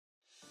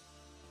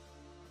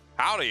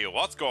Howdy,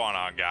 what's going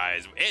on,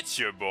 guys? It's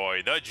your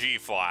boy, the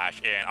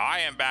G-Flash, and I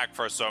am back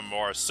for some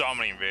more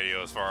summoning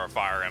videos for our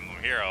Fire Emblem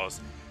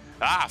Heroes.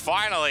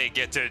 Finally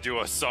get to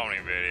do a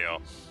summoning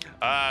video.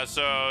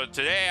 So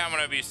today I'm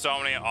going to be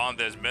summoning on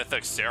this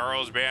Mythic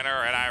Seiros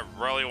banner, and I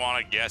really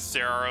want to guess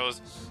Seiros.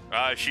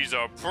 She's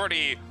a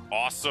pretty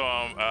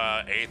awesome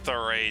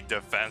Aether Ray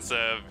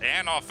defensive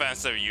and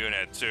offensive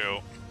unit, too.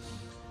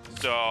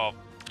 So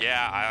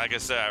yeah, like I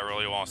said, I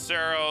really want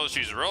Seiros.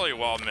 She's really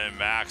well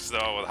min-maxed,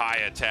 though, with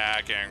high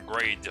attack and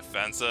great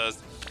defenses.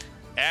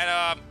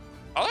 And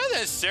other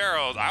than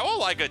Seiros, I would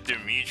like a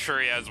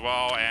Dimitri as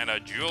well, and a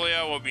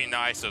Julia would be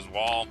nice as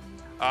well.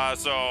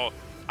 So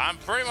I'm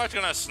pretty much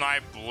going to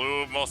snipe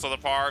blue most of the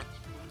part.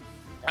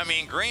 I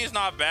mean, green's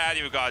not bad.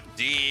 You've got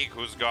Deke,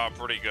 who's got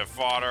pretty good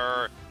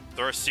fodder.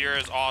 Thursier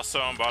is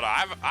awesome, but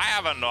I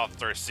have enough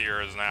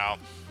Thursiers now.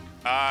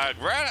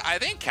 Red, I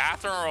think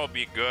Catherine will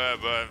be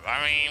good, but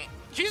I mean,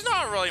 she's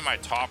not really my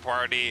top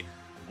priority.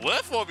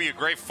 Lift will be a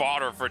great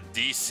fodder for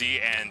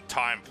DC and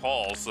Time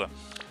Pulse.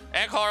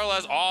 And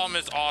Colorless Alm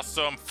is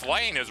awesome.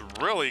 Flame is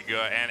really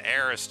good, and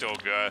Air is still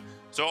good.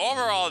 So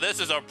overall,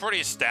 this is a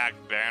pretty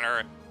stacked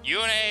banner.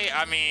 Yune,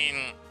 I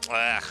mean,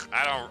 I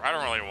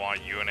don't really want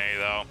Yune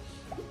though.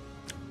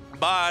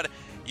 But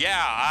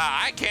yeah,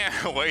 I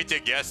can't wait to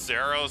get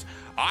Seiros.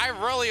 I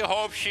really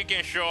hope she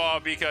can show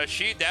up because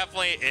she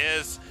definitely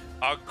is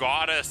a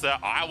goddess that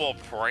I will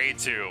pray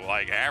to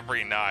like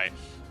every night.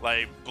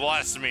 Like,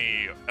 bless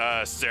me,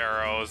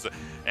 Seiros,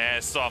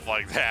 and stuff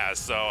like that.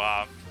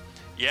 So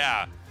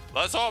yeah,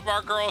 let's hope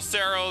our girl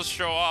Seiros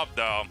show up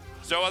though.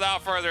 So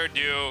without further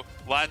ado,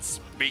 let's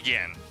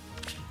begin.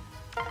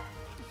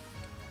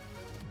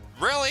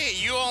 Really?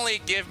 You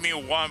only give me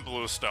one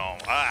blue stone.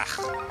 Ugh.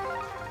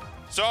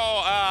 So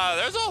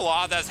there's a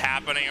lot that's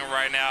happening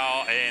right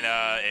now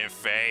in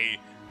Fae.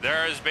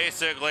 There's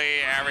basically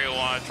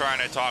everyone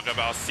trying to talk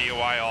about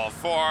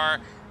CYL4.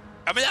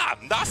 I mean,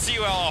 not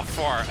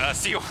CYL4,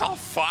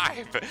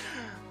 CYL5.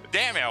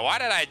 Damn it, why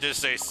did I just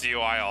say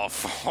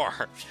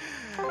CYL4?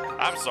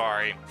 I'm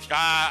sorry.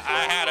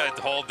 I had a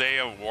whole day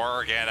of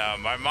work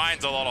and my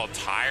mind's a little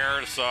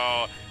tired,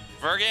 so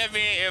forgive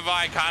me if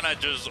I kind of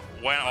just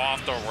went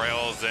off the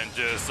rails and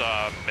just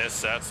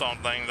missaid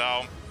something,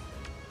 though.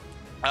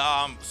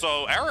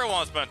 So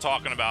everyone's been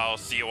talking about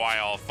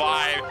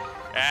CYL5,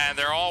 and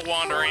they're all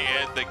wondering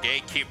if the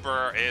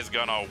Gatekeeper is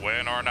gonna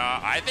win or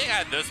not. I think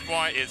at this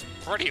point it's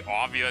pretty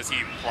obvious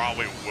he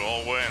probably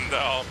will win,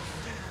 though,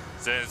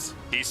 since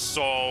he's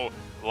so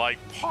like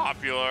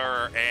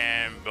popular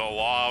and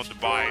beloved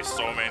by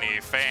so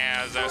many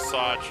fans and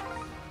such.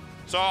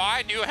 So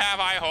I do have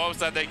high hopes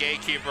that the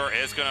Gatekeeper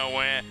is gonna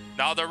win.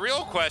 Now the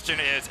real question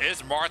is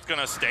Marth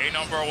gonna stay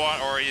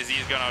 #1 or is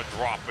he gonna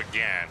drop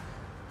again?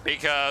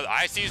 Because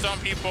I see some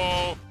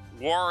people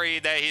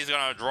worried that he's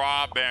gonna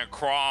drop and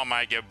Crawl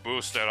might get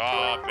boosted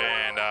up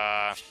and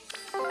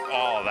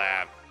all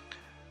that.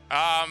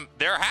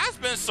 There has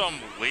been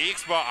some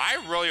leaks, but I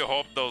really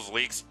hope those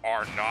leaks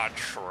are not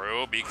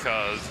true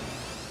because,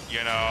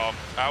 you know,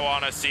 I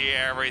want to see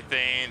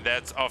everything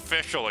that's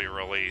officially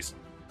released.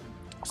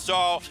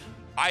 So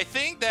I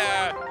think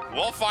that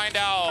we'll find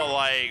out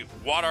like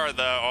what are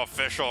the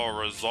official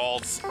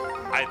results.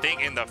 I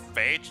think in the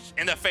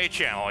Fate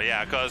channel,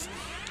 yeah, because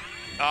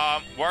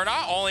we're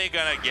not only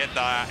gonna get the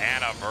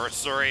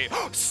anniversary.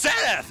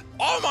 Seth!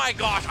 Oh my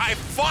gosh, I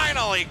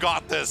finally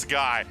got this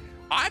guy.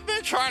 I've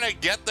been trying to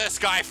get this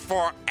guy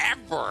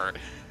forever,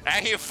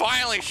 and he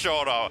finally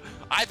showed up.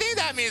 I think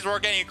that means we're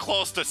getting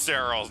close to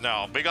Seiros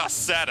now. We got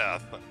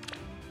Seth.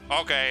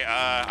 Okay,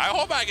 I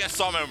hope I can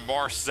summon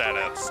more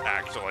Seths,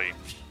 actually.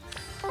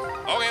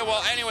 Okay,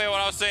 well, anyway,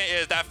 what I was saying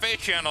is that Fate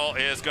channel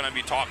is gonna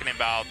be talking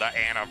about the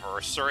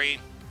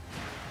anniversary,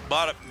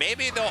 but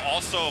maybe they'll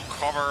also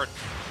cover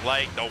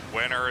like the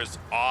winners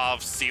of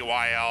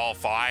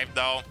CYL5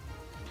 though.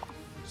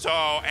 So,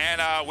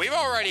 and we've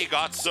already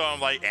got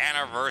some like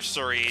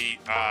anniversary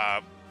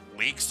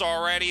leaks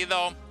already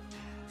though,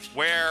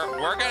 where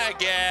we're gonna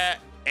get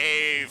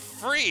a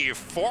free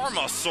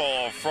Forma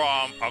Soul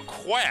from a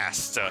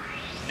quest.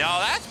 Now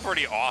that's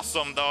pretty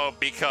awesome though,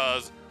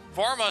 because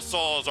Forma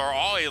Souls are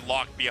always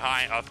locked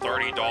behind a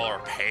 $30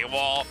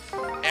 paywall,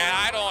 and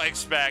I don't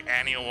expect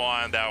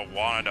anyone that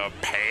wanted to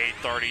pay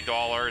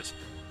 $30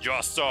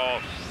 just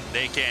so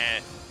they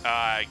can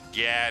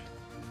get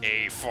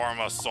a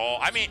Forma Soul.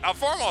 I mean, a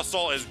Forma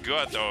Soul is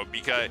good though,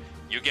 because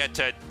you get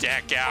to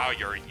deck out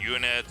your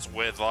units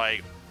with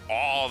like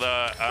all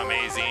the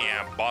amazing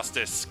and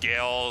busted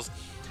skills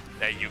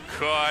that you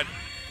could.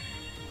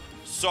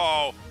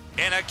 So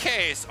in a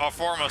case, a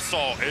Forma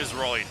Soul is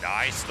really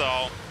nice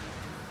though.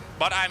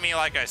 But I mean,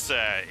 like I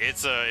said,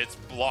 it's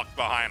blocked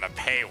behind a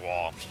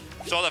paywall.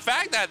 So the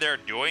fact that they're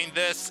doing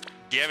this,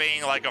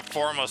 giving like a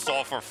Forma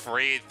Soul for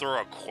free through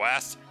a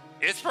quest,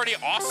 it's pretty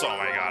awesome,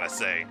 I gotta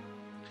say.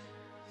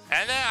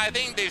 And then I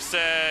think they've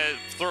said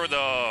through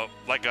the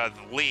like a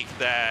leak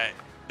that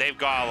they've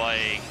got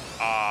like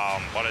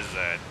what is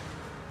it?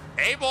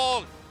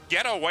 Abel,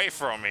 get away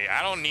from me.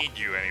 I don't need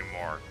you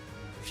anymore.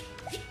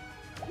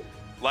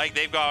 Like,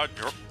 they've got,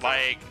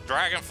 like,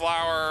 dragon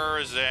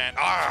flowers and,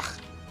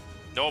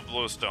 no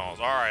blue stones.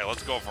 All right,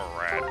 let's go for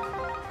red.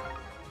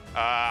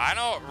 I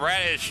know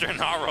red should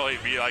not really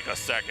be, like, a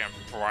second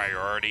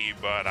priority,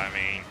 but, I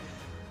mean,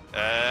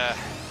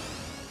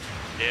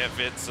 if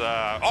it's,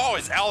 oh,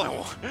 it's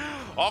Ellen.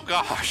 Oh,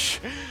 gosh.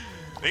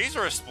 These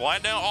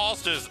resplendent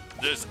alls just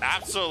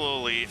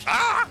absolutely,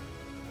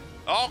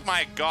 oh,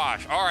 my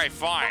gosh. All right,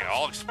 fine.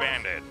 I'll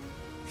expand it.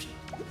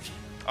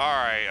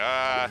 All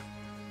right,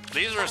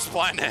 these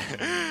resplendent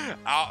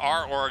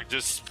artwork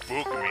just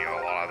spook me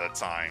a lot of the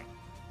time.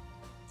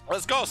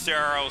 Let's go,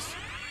 Seiros.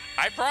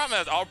 I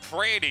promise I'll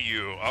pray to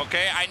you,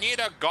 okay? I need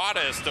a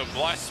goddess to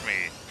bless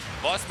me.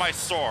 Bless my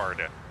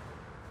sword.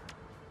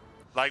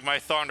 Like my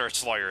Thunder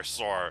Slayer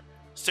sword.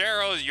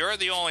 Seiros, you're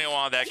the only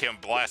one that can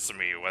bless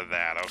me with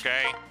that,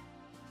 okay?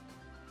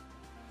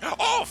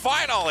 Oh,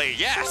 finally,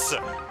 yes!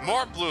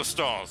 More blue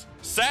stones.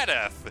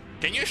 Seth,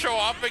 can you show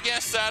up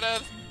against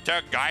Seth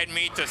to guide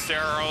me to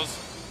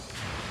Seiros?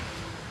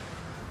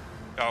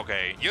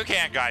 Okay, you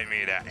can't guide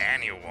me to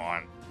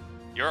anyone.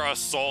 You're a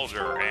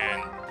soldier,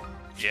 and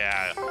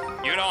yeah,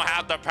 you don't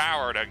have the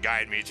power to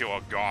guide me to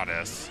a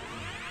goddess.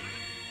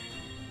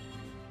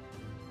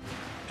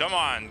 Come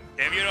on,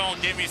 if you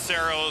don't give me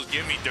Seiros,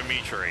 give me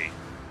Dimitri.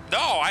 No,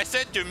 I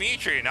said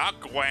Dimitri,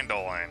 not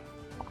Gwendolyn.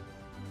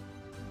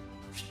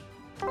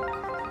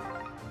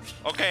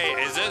 Okay,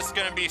 is this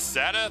gonna be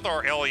Seth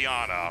or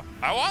Ileana?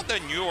 I want the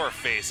newer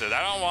faces.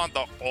 I don't want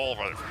the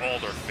older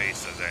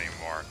faces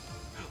anymore.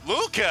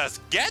 Lucas,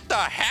 get the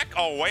heck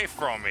away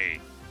from me.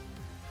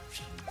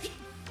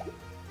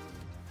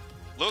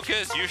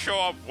 Lucas, you show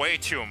up way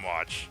too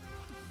much.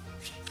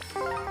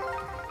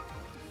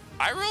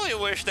 I really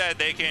wish that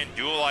they can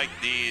do like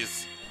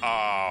these,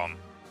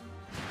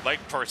 like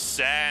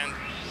percent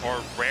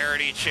or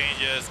rarity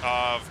changes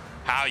of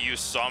how you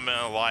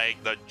summon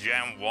like the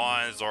Gen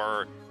 1s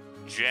or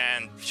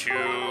Gen 2,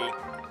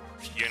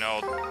 you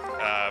know,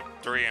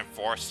 3 and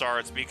 4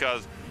 stars,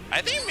 because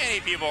I think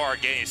many people are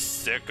getting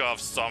sick of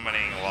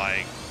summoning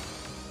like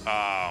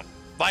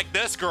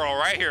this girl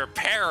right here,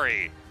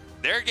 Perry.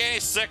 They're getting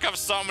sick of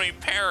summoning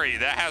Perry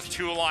that has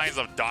 2 lines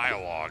of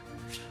dialogue.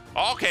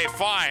 Okay,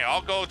 fine,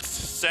 I'll go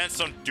send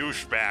some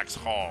douchebags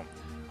home.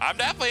 I'm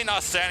definitely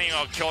not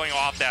killing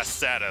off that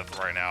Seth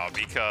right now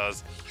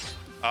because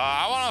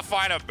I want to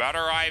find a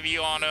better IV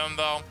on him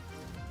though.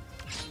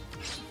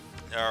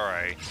 All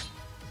right.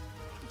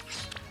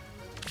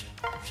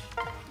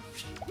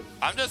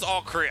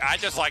 I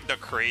just like to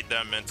create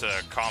them into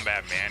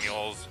combat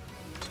manuals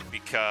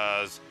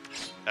because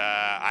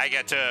I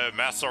get to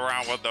mess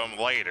around with them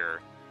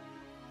later.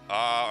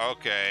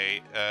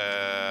 Okay.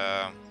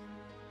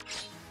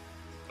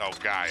 Oh,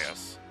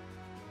 Gaius.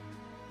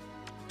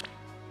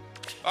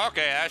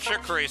 Okay, that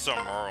should create some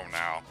room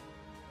now.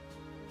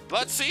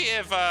 Let's see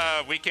if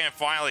we can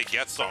finally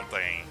get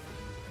something.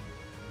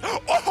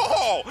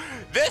 Oh,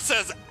 this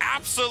is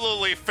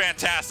absolutely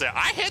fantastic.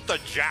 I hit the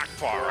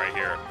jackpot right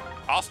here.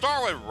 I'll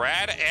start with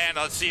red, and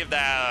let's see if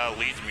that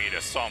leads me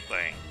to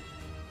something.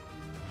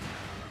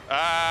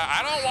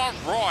 I don't want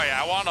Roy,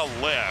 I want a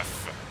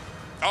Lift.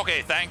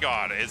 Okay, thank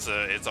God, it's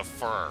a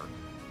fur.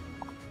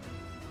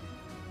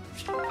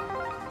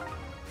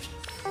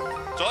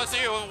 So let's see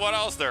what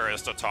else there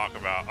is to talk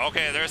about.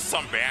 Okay, there's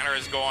some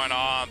banners going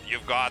on.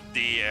 You've got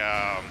the,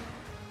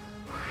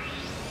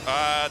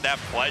 that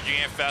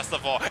Pledgian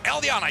Festival.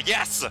 Ileana,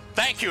 yes!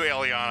 Thank you,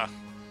 Ileana.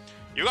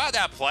 You got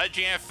that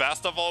Pledgian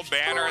Festival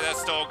banner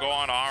that's still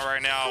going on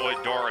right now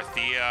with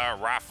Dorothea,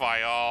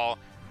 Raphael,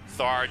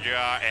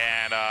 Tharja,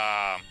 and,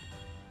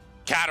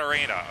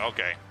 Katarina.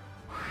 Okay.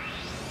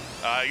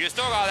 You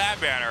still got that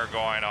banner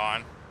going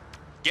on.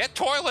 Get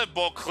toilet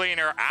bowl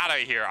cleaner out of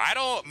here.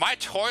 My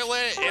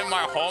toilet in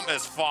my home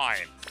is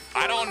fine.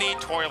 I don't need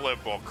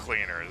toilet bowl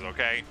cleaners,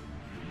 okay?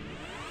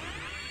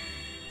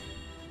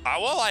 I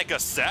will like a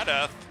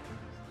Seth,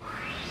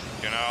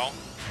 you know?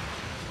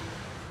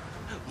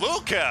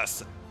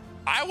 Lucas,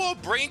 I will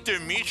bring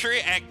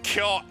Dimitri and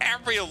kill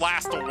every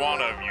last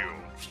one of you.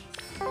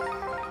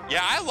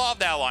 Yeah, I love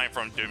that line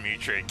from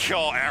Dimitri.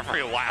 Kill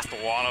every last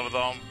one of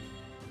them.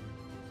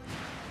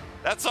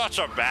 That's such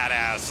a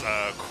badass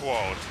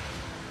quote.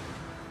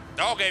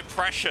 Okay,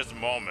 precious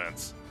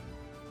moments.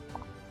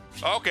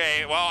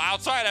 Okay, well,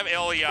 outside of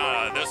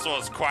Ileana, this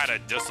was quite a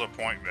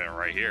disappointment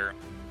right here.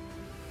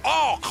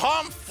 Oh,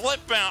 come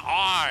flipping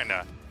on.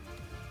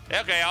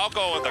 Okay, I'll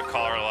go with the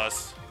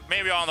colorless.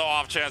 Maybe on the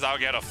off chance I'll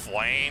get a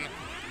flame.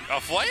 A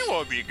flame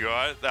would be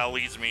good. That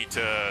leads me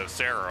to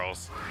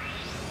Seiros.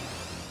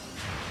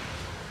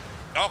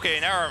 Okay,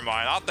 never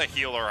mind. Not the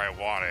healer I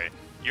wanted.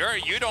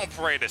 You don't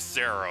pray to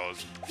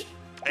Seiros.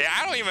 Hey,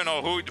 I don't even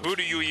know who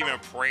do you even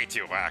pray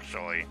to,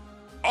 actually.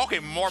 Okay,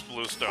 more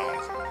blue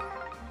stones.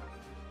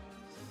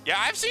 Yeah,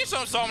 I've seen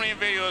some summoning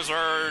videos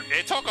where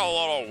it took a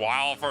little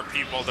while for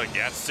people to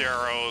get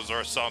Seiros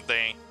or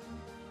something.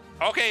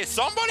 Okay,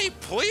 somebody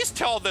please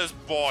tell this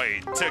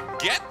boy to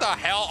get the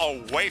hell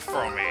away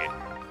from me.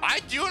 I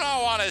do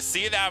not want to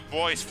see that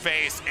boy's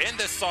face in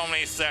this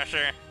summoning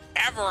session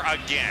ever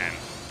again.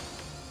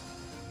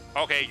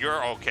 Okay,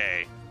 you're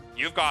okay.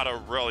 You've got a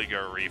really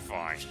good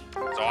refine,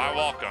 so I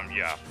welcome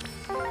you.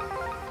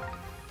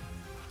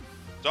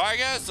 So I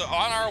guess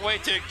on our way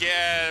to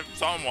get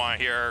someone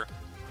here,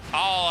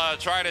 I'll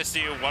try to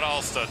see what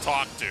else to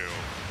talk to.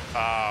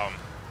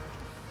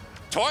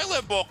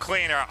 Toilet bowl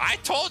cleaner. I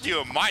told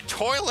you, my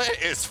toilet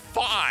is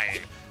fine.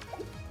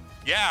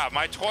 Yeah,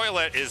 my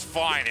toilet is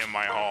fine in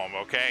my home,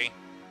 okay?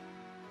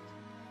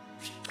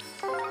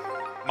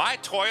 My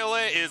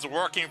toilet is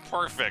working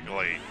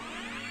perfectly.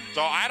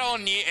 So I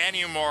don't need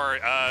any more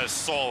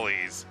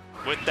solis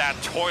with that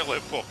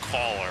toilet book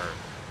collar.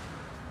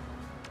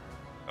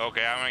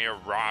 Okay, I'm gonna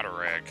get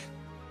Roderick.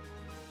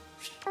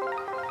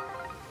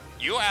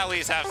 You at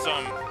least have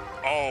some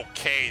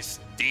okay,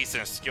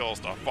 decent skills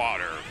to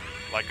fodder,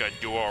 like a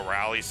dual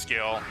rally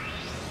skill.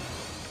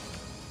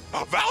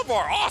 Oh,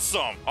 Valbar,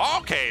 awesome!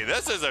 Okay,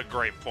 this is a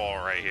great pull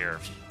right here.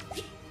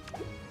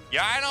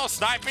 Yeah, I know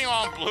sniping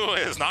on blue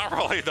is not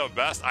really the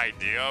best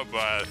idea,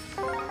 but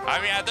I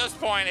mean, at this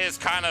point, it's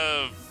kind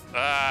of,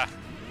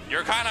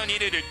 you're kind of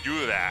needed to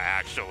do that,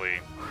 actually.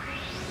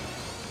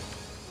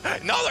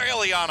 Another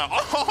Ileana.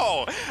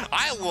 Oh,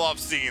 I love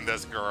seeing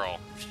this girl.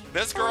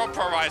 This girl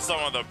provides some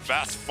of the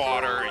best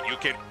fodder you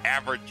can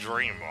ever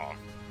dream of.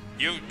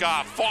 You've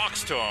got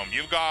Fox Tomb,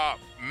 you've got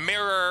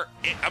Mirror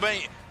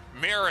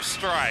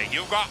Strike,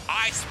 you've got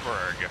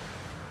Iceberg.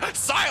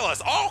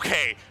 Silas,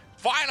 okay,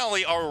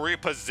 finally a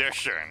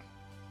reposition.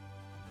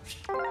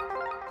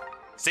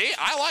 See,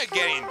 I like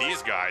getting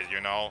these guys,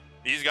 you know,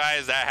 these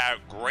guys that have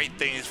great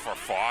things for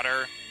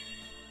fodder.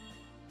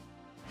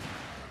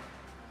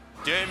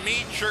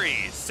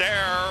 Dimitri,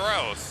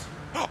 Seiros,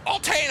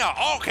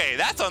 Altena, okay,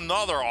 that's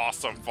another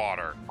awesome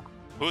fodder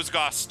who's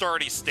got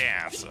sturdy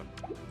stance.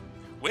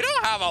 We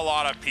don't have a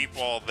lot of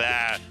people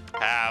that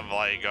have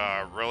like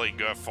really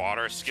good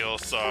fodder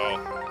skills, so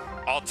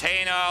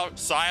Altena,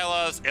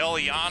 Silas,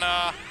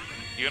 Ileana,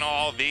 you know,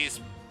 all these,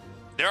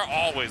 they're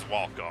always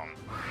welcome.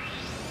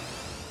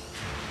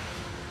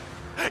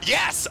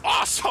 Yes,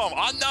 awesome,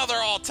 another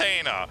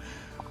Altena.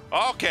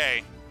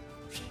 Okay,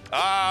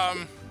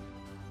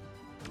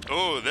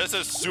 ooh, this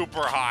is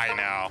super high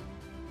now.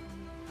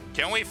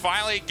 Can we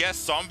finally get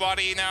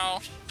somebody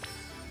now?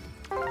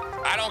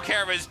 I don't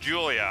care if it's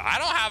Julia. I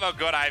don't have a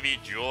good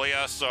IV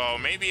Julia, so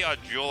maybe a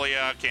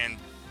Julia can,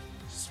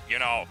 you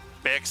know,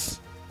 fix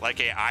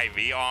like a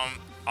IV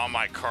on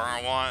my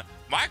current one.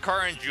 My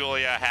current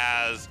Julia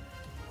has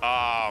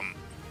a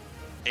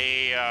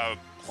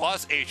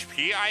plus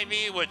HP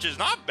IV, which is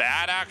not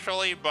bad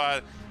actually,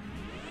 but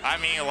I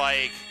mean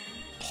like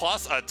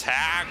plus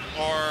attack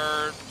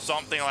or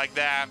something like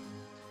that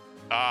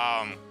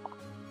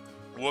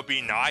would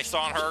be nice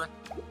on her.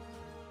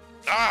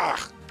 Ugh.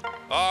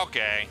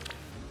 Okay.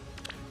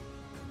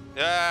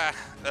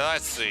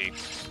 Let's see.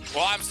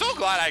 Well, I'm so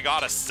glad I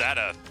got a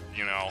Seta,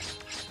 you know.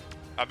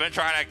 I've been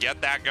trying to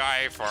get that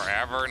guy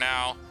forever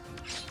now.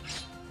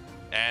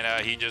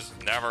 And he just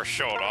never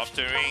showed up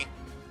to me.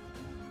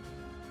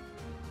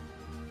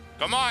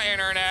 Come on,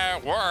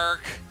 internet,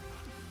 work.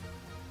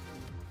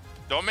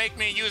 Don't make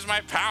me use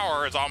my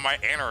powers on my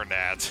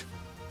internet.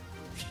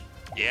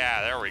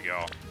 Yeah, there we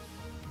go.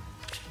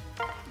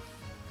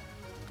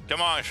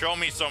 Come on, show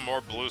me some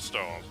more blue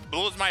stones.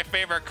 Blue is my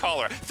favorite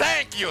color.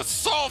 Thank you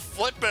so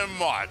flippin'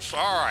 much.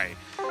 All right.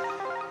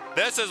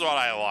 This is what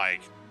I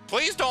like.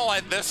 Please don't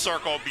let this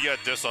circle be a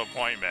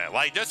disappointment.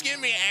 Like, just give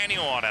me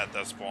anyone at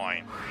this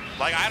point.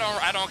 Like,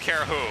 I don't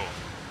care who.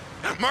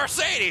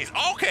 Mercedes.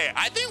 Okay,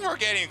 I think we're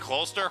getting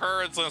close to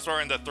her since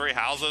we're in the three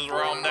houses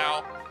realm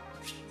now.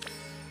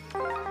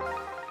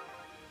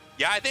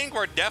 Yeah, I think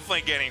we're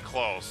definitely getting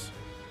close.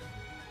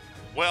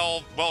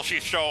 Will she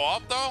show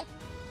up though?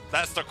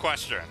 That's the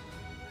question.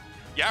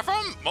 Yeah,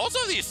 from most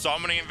of these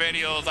summoning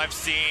videos I've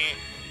seen,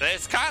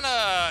 it's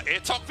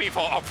it took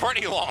people a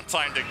pretty long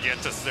time to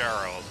get to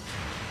Seiros.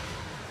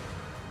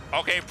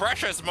 Okay,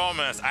 precious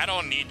moments, I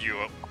don't need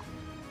you.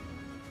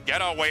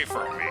 Get away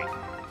from me.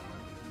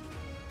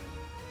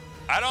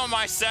 I don't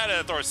mind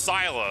Sedith or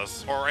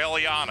Silas or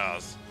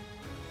Ileana's.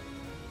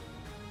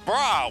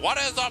 Bruh, what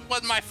is up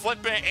with my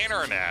flippin'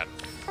 internet?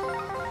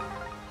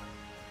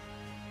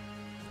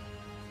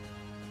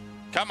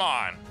 Come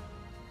on.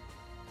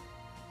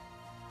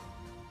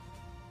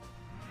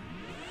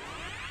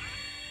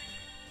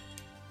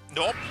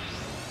 Nope.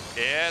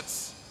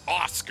 It's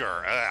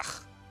Oscar. Ugh.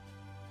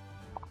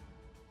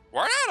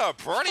 We're at a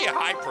pretty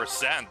high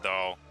percent,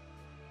 though.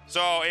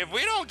 So if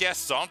we don't get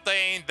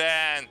something,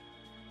 then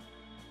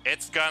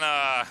it's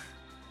gonna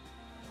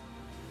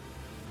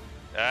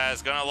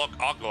look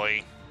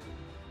ugly.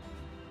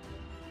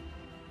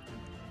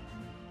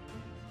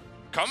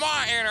 Come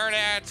on,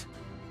 internet.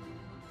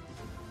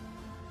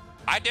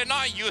 I did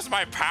not use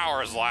my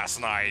powers last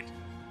night.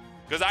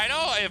 Because I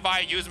know if I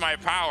use my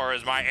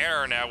powers, my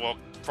internet will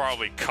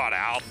probably cut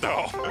out,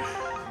 though.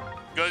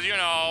 Because, you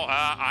know,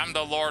 I'm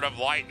the Lord of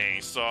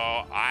Lightning, so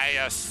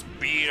I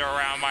speed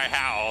around my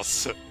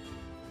house.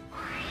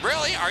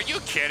 Really? Are you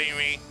kidding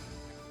me?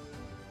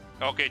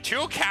 Okay,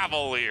 2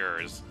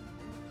 Cavaliers.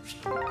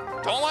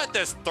 Don't let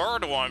this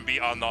third one be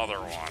another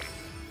one.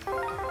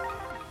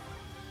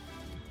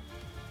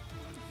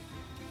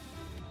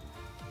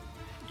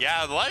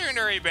 Yeah, the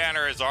legendary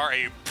banners are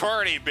a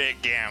pretty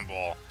big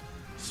gamble.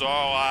 So,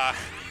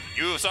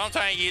 you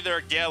sometimes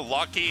either get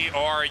lucky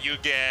or you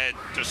get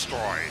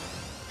destroyed.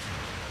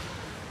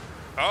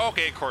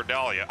 Okay,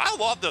 Cordelia. I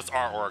love this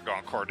artwork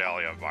on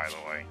Cordelia, by the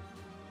way.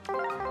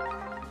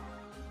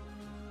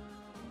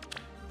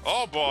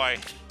 Oh boy.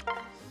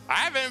 I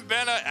haven't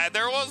been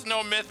there was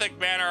no mythic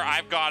banner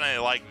I've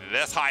gotten like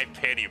this high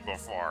pity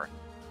before.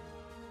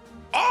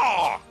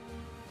 Oh!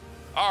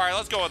 Alright,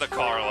 let's go with the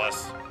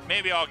colorless.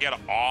 Maybe I'll get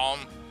an Alm.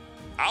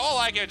 I would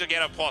like it to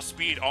get a plus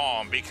speed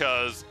Alm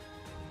because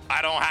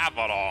I don't have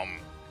an Alm.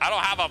 I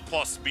don't have a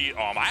plus speed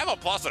Alm. I have a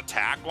plus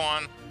attack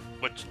one,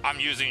 which I'm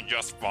using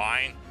just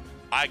fine.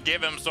 I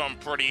give him some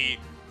pretty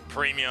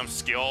premium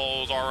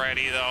skills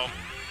already though.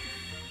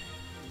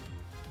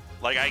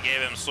 Like I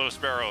gave him Slow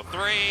Sparrow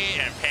 3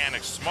 and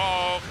Panic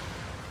Smoke.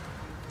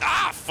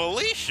 Ah,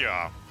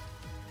 Felicia.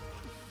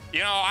 You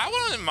know, I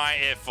wouldn't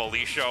mind if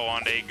Felicia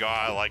one day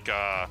got like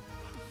a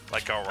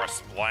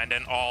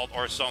Resplendent alt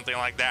or something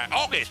like that.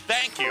 Okay,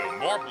 thank you.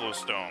 More blue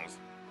stones.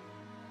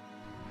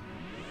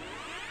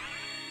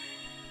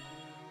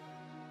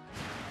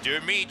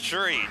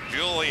 Dimitri,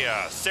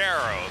 Julia,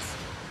 Seiros.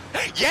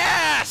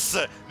 Yes!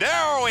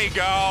 There we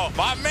go!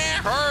 My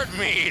man heard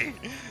me!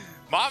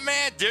 My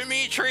man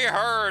Dimitri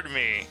heard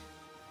me.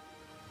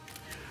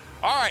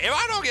 Alright, if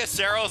I don't get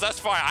Seiros, that's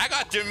fine. I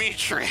got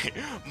Dimitri.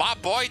 My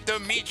boy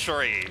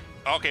Dimitri.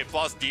 Okay,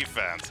 plus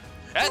defense.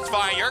 That's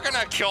fine. You're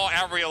gonna kill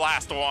every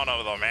last one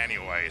of them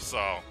anyway,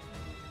 so.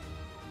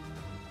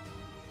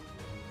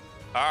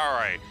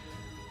 Alright.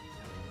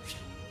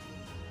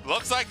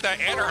 Looks like the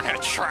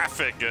internet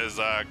traffic is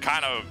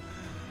kind of...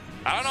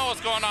 I don't know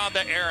what's going on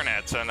with the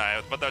internet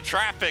tonight, but the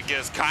traffic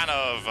is kind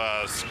of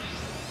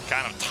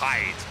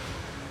tight.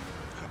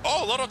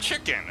 Oh, little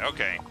chicken.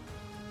 Okay.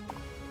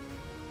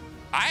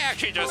 I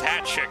actually just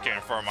had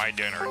chicken for my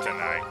dinner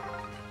tonight,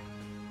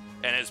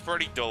 and it's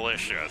pretty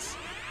delicious.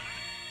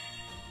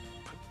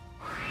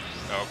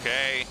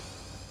 Okay.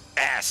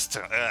 Est.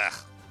 Ugh.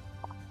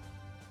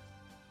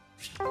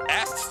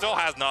 Est still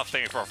has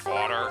nothing for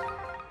fodder.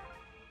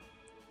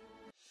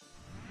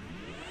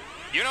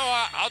 You know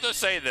what? I'll just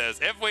say this.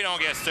 If we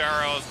don't get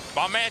Seiros,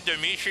 my man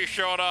Dimitri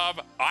showed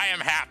up, I am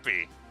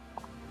happy.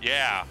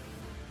 Yeah.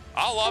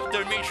 I love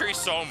Dimitri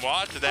so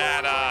much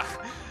that,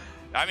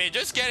 I mean,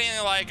 just getting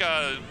like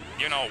a,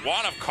 you know,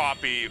 one-of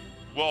copy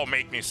will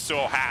make me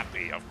so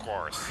happy, of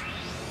course.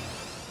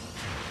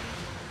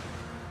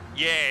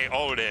 Yay,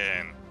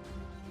 Odin.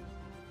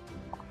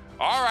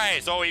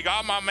 Alright, so we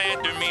got my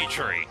man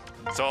Dimitri.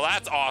 So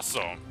that's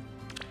awesome.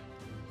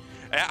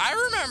 And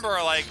I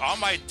remember, like, on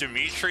my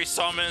Dimitri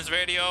summons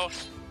video,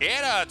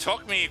 it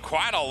took me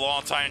quite a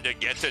long time to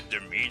get to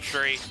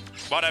Dimitri,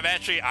 but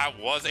eventually I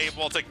was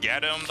able to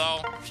get him,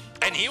 though.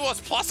 And he was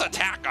plus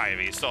attack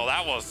Ivy, so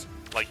that was,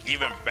 like,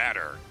 even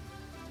better.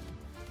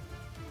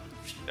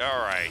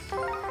 Alright.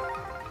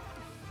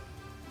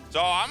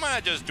 So I'm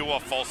gonna just do a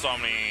full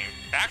summoning.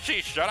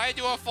 Actually, should I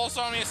do a full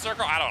summoning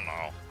circle? I don't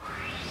know.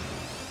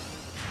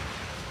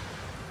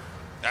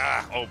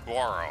 Ah,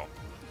 Oboro.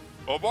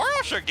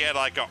 Oboro should get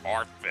like an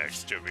art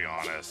fix, to be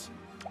honest.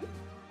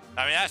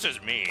 I mean, that's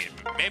just me.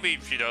 Maybe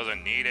she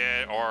doesn't need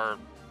it, or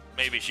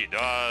maybe she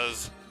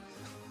does.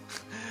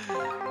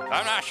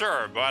 I'm not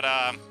sure, but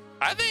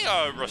I think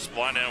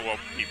Resplendent will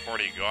be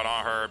pretty good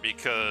on her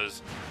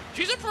because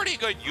she's a pretty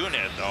good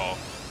unit, though,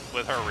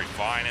 with her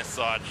Refine and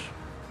such.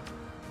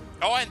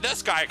 Oh, and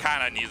this guy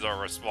kind of needs a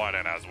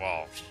Resplendent as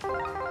well.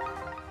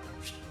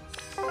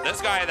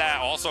 This guy that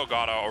also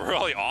got a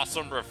really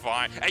awesome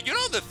Refine. And you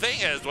know the thing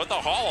is, with the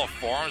Hall of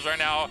Forms right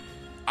now,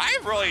 I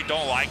really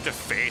don't like to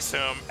face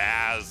him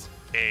as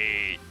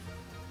a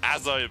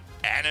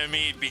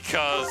enemy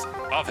because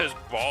of his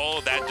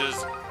bow that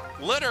just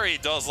literally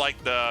does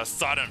like the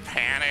sudden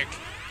panic.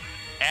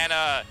 And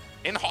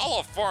in Hall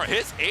of Form,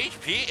 his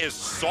HP is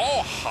so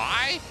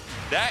high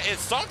that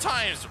it's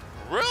sometimes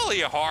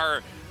really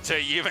hard to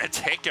even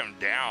take him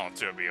down,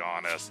 to be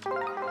honest.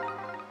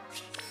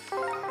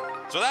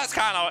 So that's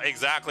kind of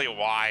exactly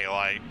why,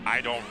 like,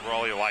 I don't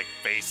really like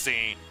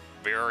facing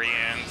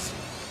Varians.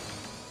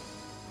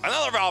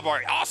 Another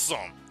Valkyrie,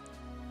 awesome!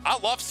 I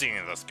love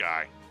seeing this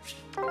guy.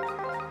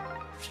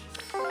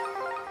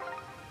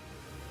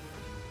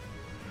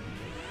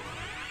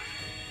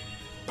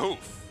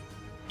 Poof.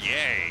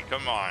 Yay,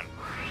 come on.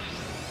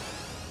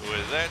 Who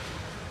is it?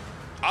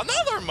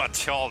 Another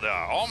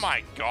Matilda, oh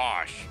my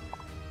gosh.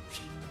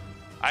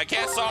 I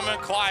can't summon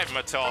Clive,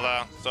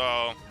 Matilda,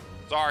 so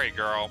sorry,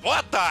 girl.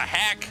 What the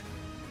heck?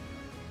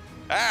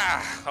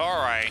 Ah,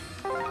 all right.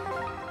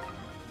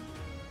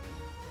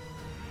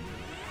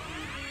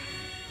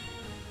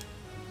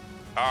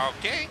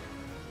 Okay,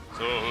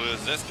 so who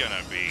is this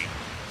gonna be?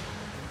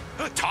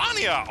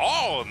 Tanya!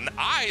 Oh,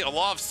 I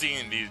love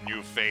seeing these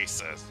new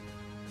faces.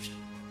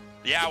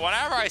 Yeah,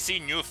 whenever I see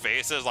new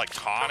faces like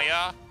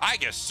Tanya, I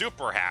get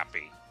super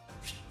happy.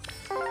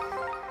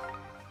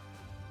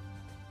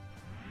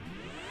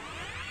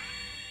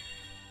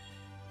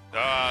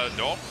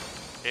 Nope.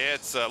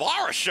 It's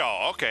Lara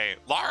Show. Okay,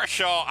 Lara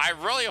Show. I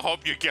really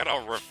hope you get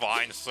a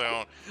refine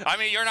soon. I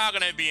mean, you're not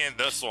gonna be in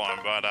this one,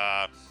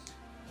 but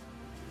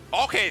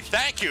okay,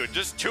 thank you.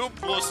 Just 2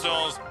 blue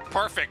stones,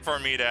 perfect for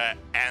me to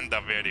end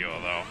the video,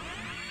 though.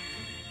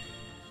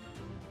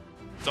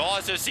 So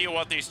let's just see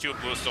what these 2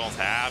 blue stones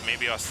have.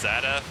 Maybe a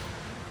Seta.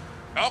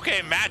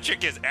 Okay,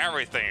 magic is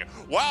everything.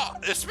 Well,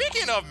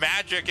 speaking of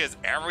magic is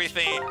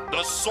everything,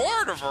 the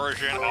sword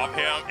version of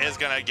him is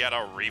gonna get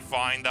a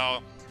refine,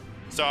 though.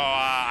 So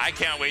I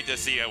can't wait to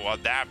see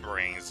what that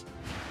brings.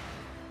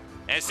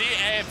 And see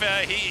if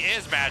he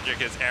is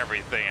magic is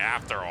everything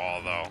after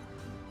all, though.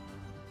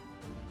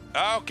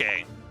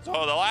 Okay, so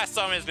the last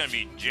summon is gonna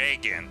be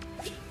Jagan.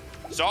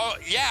 So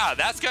yeah,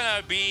 that's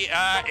gonna be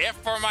it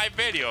for my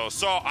video.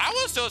 So I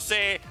will still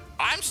say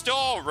I'm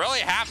still really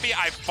happy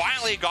I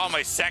finally got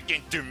my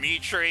second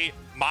Dimitri,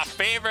 my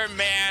favorite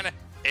man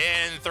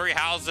in 3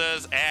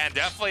 Houses, and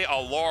definitely a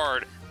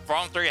Lord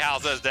from 3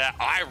 Houses that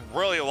I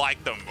really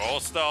like the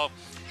most, though.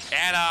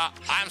 And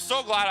I'm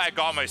so glad I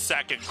got my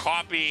second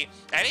copy.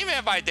 And even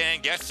if I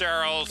didn't get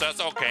Seiros,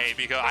 that's okay,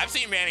 because I've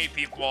seen many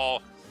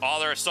people,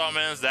 other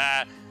summons,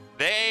 that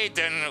they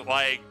didn't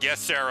like get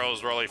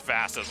Seiros really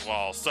fast as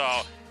well.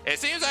 So it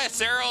seems that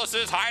Seiros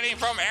is hiding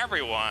from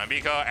everyone,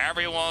 because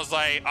everyone's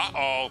like,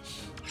 uh-oh,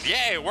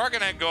 yay, we're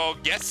gonna go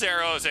get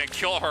Seiros and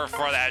kill her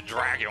for that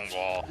Dragon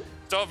Wall.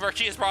 So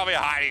she's probably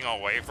hiding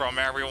away from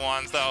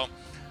everyone, though.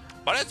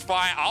 But it's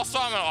fine, I'll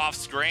summon off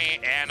screen,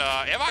 and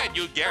if I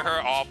do get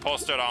her, I'll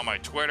post it on my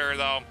Twitter,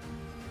 though.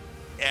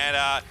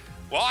 And,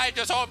 well, I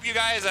just hope you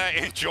guys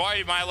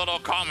enjoyed my little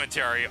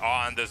commentary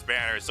on this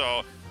banner.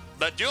 So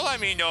do let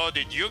me know,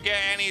 did you get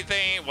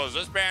anything? Was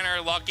this banner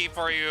lucky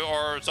for you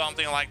or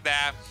something like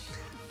that?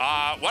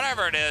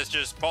 Whatever it is,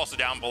 just post it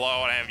down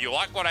below. And if you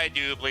like what I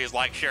do, please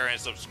like, share,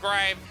 and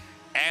subscribe.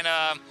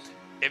 And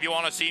if you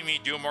want to see me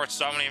do more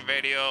summoning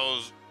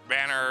videos,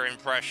 banner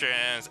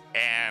impressions,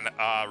 and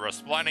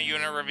Resplendent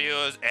unit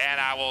reviews, and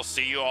I will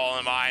see you all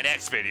in my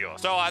next video.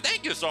 So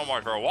thank you so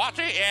much for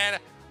watching, and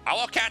I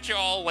will catch you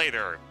all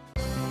later.